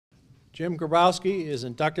Jim Grabowski is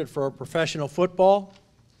inducted for professional football.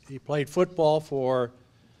 He played football for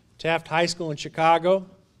Taft High School in Chicago,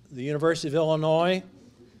 the University of Illinois,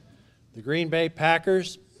 the Green Bay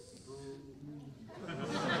Packers,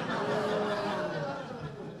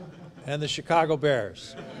 and the Chicago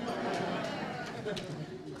Bears.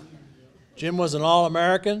 Jim was an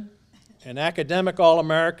All-American, an academic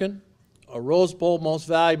All-American, a Rose Bowl Most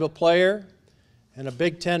Valuable Player, and a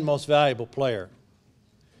Big Ten Most Valuable Player.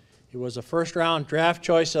 He was a first-round draft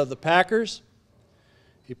choice of the Packers.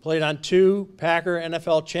 He played on 2 Packer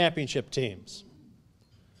NFL championship teams.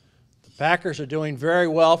 The Packers are doing very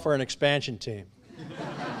well for an expansion team.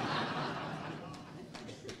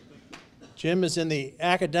 Jim is in the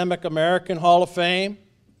Academic American Hall of Fame,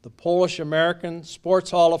 the Polish American Sports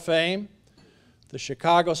Hall of Fame, the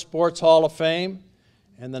Chicago Sports Hall of Fame,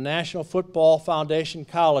 and the National Football Foundation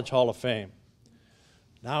College Hall of Fame.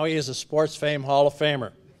 Now he is a Sports Fame Hall of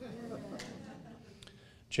Famer.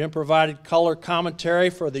 Jim provided color commentary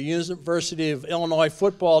for the University of Illinois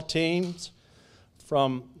football teams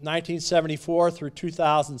from 1974 through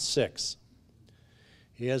 2006.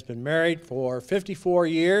 He has been married for 54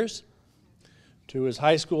 years to his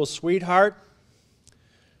high school sweetheart.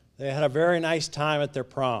 They had a very nice time at their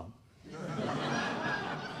prom.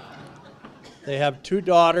 They have 2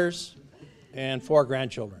 daughters and 4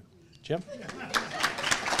 grandchildren. Jim?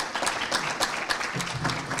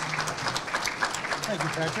 Thank you,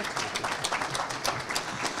 Patrick.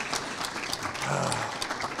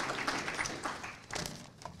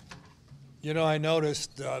 You know, I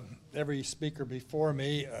noticed every speaker before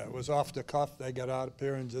me was off the cuff. They got out up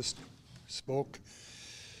here and just spoke.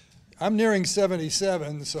 I'm nearing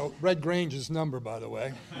 77, so Red Grange's number, by the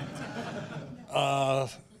way.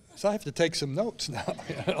 So I have to take some notes now,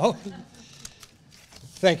 you know.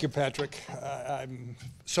 Thank you, Patrick. I'm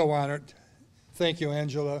so honored. Thank you,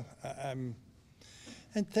 Angela.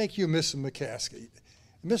 And thank you, Mrs. McCaskey.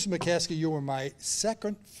 Mrs. McCaskey, you were my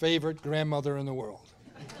 2nd favorite grandmother in the world.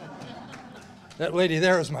 That lady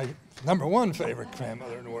there is my #1 favorite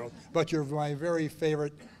grandmother in the world, but you're my very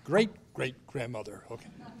favorite great-great-grandmother. Okay.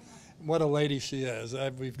 What a lady she is.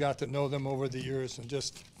 We've got to know them over the years, and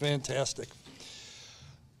just fantastic.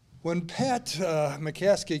 When Pat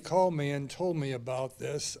McCaskey called me and told me about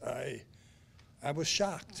this, I was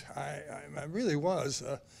shocked. I really was.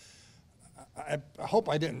 I hope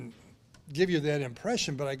I didn't give you that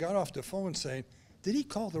impression, but I got off the phone saying, did he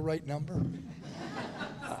call the right number?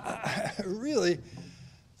 Really,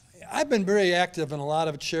 I've been very active in a lot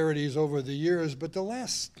of charities over the years, but the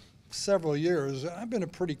last several years, I've been a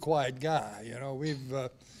pretty quiet guy. You know, we've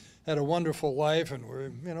had a wonderful life, and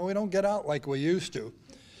we don't get out like we used to.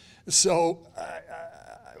 So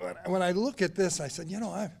when I look at this, I said,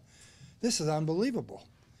 this is unbelievable.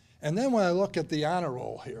 And then when I look at the honor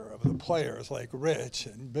roll here of the players like Rich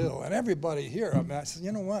and Bill and everybody here, I said,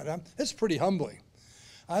 you know what, it's pretty humbling.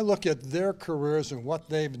 I look at their careers and what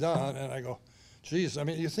they've done, and I go, geez,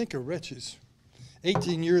 you think of Rich, he's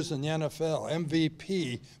 18 years in the NFL,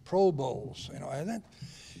 MVP, Pro Bowls, and that,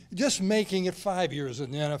 just making it 5 years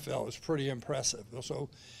in the NFL is pretty impressive. So,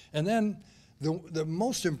 and then the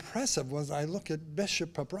most impressive was I look at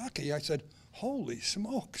Bishop Pabrocki. I said, holy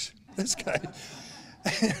smokes, this guy,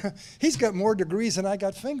 he's got more degrees than I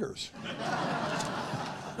got fingers.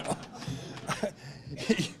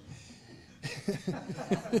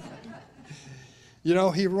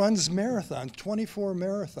 He runs marathons, 24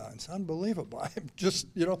 marathons, unbelievable. I'm just,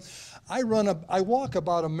 I walk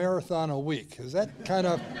about a marathon a week. Does that kind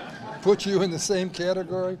of put you in the same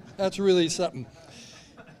category? That's really something.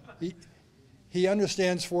 He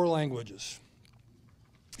understands 4 languages.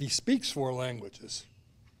 He speaks 4 languages.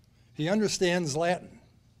 He understands Latin.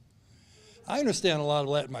 I understand a lot of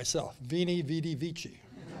Latin myself. Vini, vidi, vici.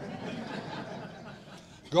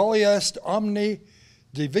 Gallia est omni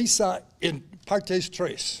divisa in partes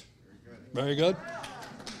tres. Very good.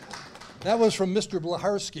 That was from Mr.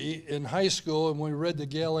 Blaharski in high school, and we read the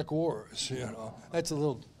Gallic Wars. That's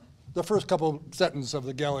the first couple sentences of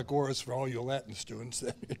the Gallic Wars for all you Latin students.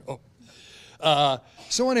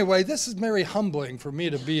 So anyway, this is very humbling for me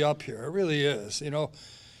to be up here. It really is,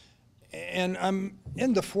 And I'm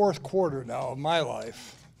in the 4th quarter now of my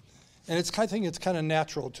life, and I think it's kind of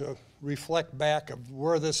natural to reflect back of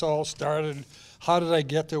where this all started. How did I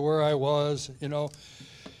get to where I was?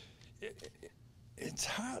 It's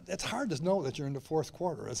hard to know that you're in the 4th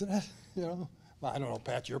quarter, isn't it? Well, I don't know,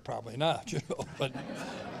 Pat. You're probably not.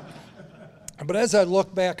 But as I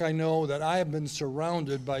look back, I know that I have been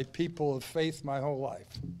surrounded by people of faith my whole life.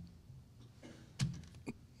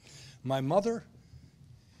 My mother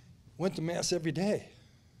went to Mass every day.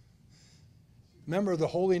 member of the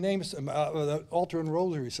Holy Names, the Altar and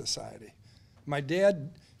Rosary Society. My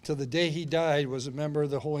dad, till the day he died, was a member of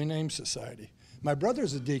the Holy Names Society. My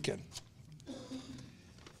brother's a deacon.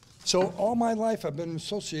 So all my life I've been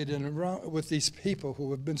associated with these people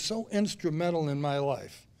who have been so instrumental in my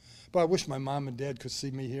life. But I wish my mom and dad could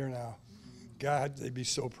see me here now. God, they'd be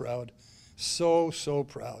so proud. So, so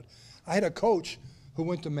proud. I had a coach who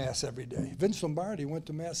went to Mass every day. Vince Lombardi went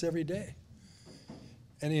to Mass every day.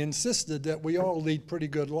 And he insisted that we all lead pretty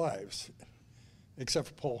good lives, except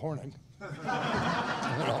for Paul Horning.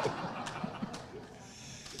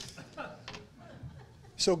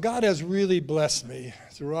 So God has really blessed me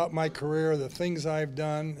throughout my career, the things I've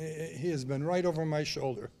done. He has been right over my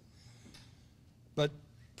shoulder. But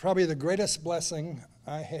probably the greatest blessing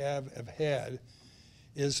I have had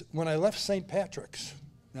is when I left St. Patrick's.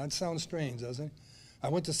 Now, it sounds strange, doesn't it? I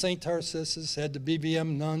went to St. Tarcissus, had the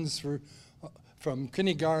BBM nuns from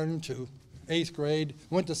kindergarten to 8th grade,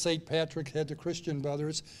 went to St. Patrick's, had the Christian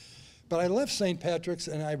Brothers. But I left St. Patrick's,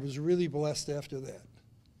 and I was really blessed after that.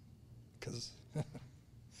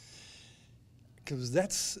 Because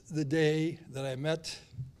that's the day that I met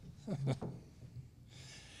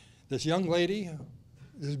this young lady,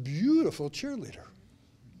 this beautiful cheerleader.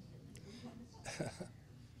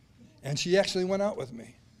 And she actually went out with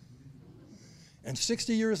me. And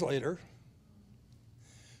 60 years later,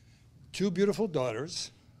 2 beautiful daughters,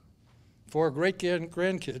 4 great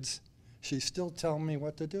grandkids, she's still telling me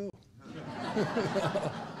what to do.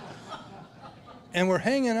 And we're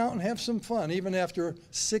hanging out and have some fun, even after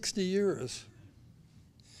 60 years.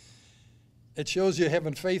 It shows you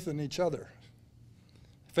having faith in each other,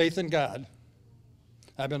 faith in God.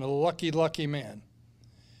 I've been a lucky, lucky man.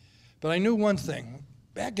 But I knew one thing.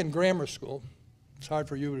 Back in grammar school, it's hard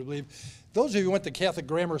for you to believe, those of you who went to Catholic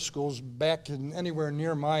grammar schools back in anywhere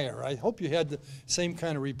near my era, I hope you had the same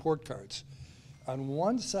kind of report cards. On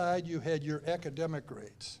one side, you had your academic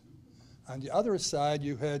grades. On the other side,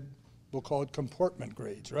 you had, we'll call it comportment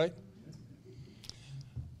grades, right?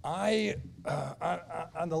 On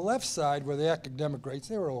the left side were the academic grades.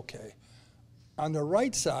 They were okay. On the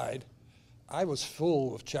right side, I was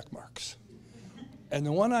full of check marks. And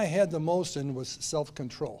the one I had the most in was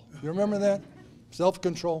self-control. You remember that?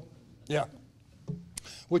 Self-control? Yeah.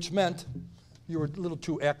 Which meant you were a little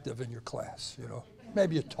too active in your class, you know.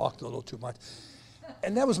 Maybe you talked a little too much.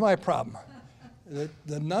 And that was my problem.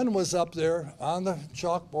 The nun was up there on the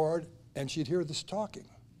chalkboard, and she'd hear this talking.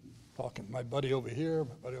 My buddy over here,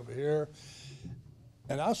 my buddy over here.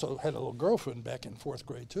 And I also had a little girlfriend back in 4th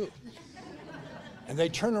grade, too. And they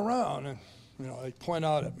turn around and, you know, they point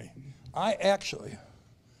out at me. I actually,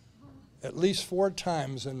 at least 4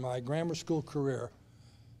 times in my grammar school career,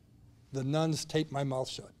 the nuns taped my mouth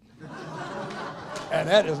shut. And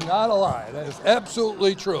that is not a lie. That is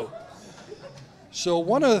absolutely true. So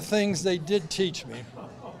one of the things they did teach me,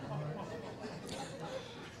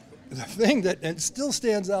 the thing that and still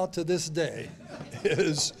stands out to this day,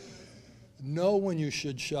 is know when you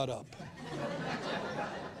should shut up.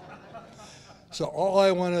 So all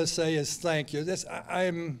I want to say is thank you.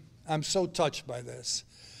 I'm so touched by this.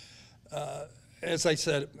 As I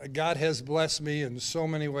said, God has blessed me in so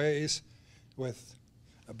many ways with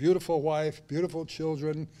a beautiful wife, beautiful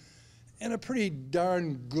children, and a pretty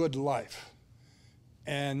darn good life.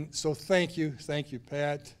 And so thank you,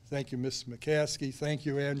 Pat. Thank you, Miss McCaskey. Thank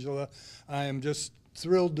you, Angela. I am just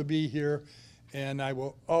thrilled to be here, and I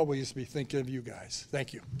will always be thinking of you guys.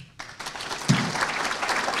 Thank you.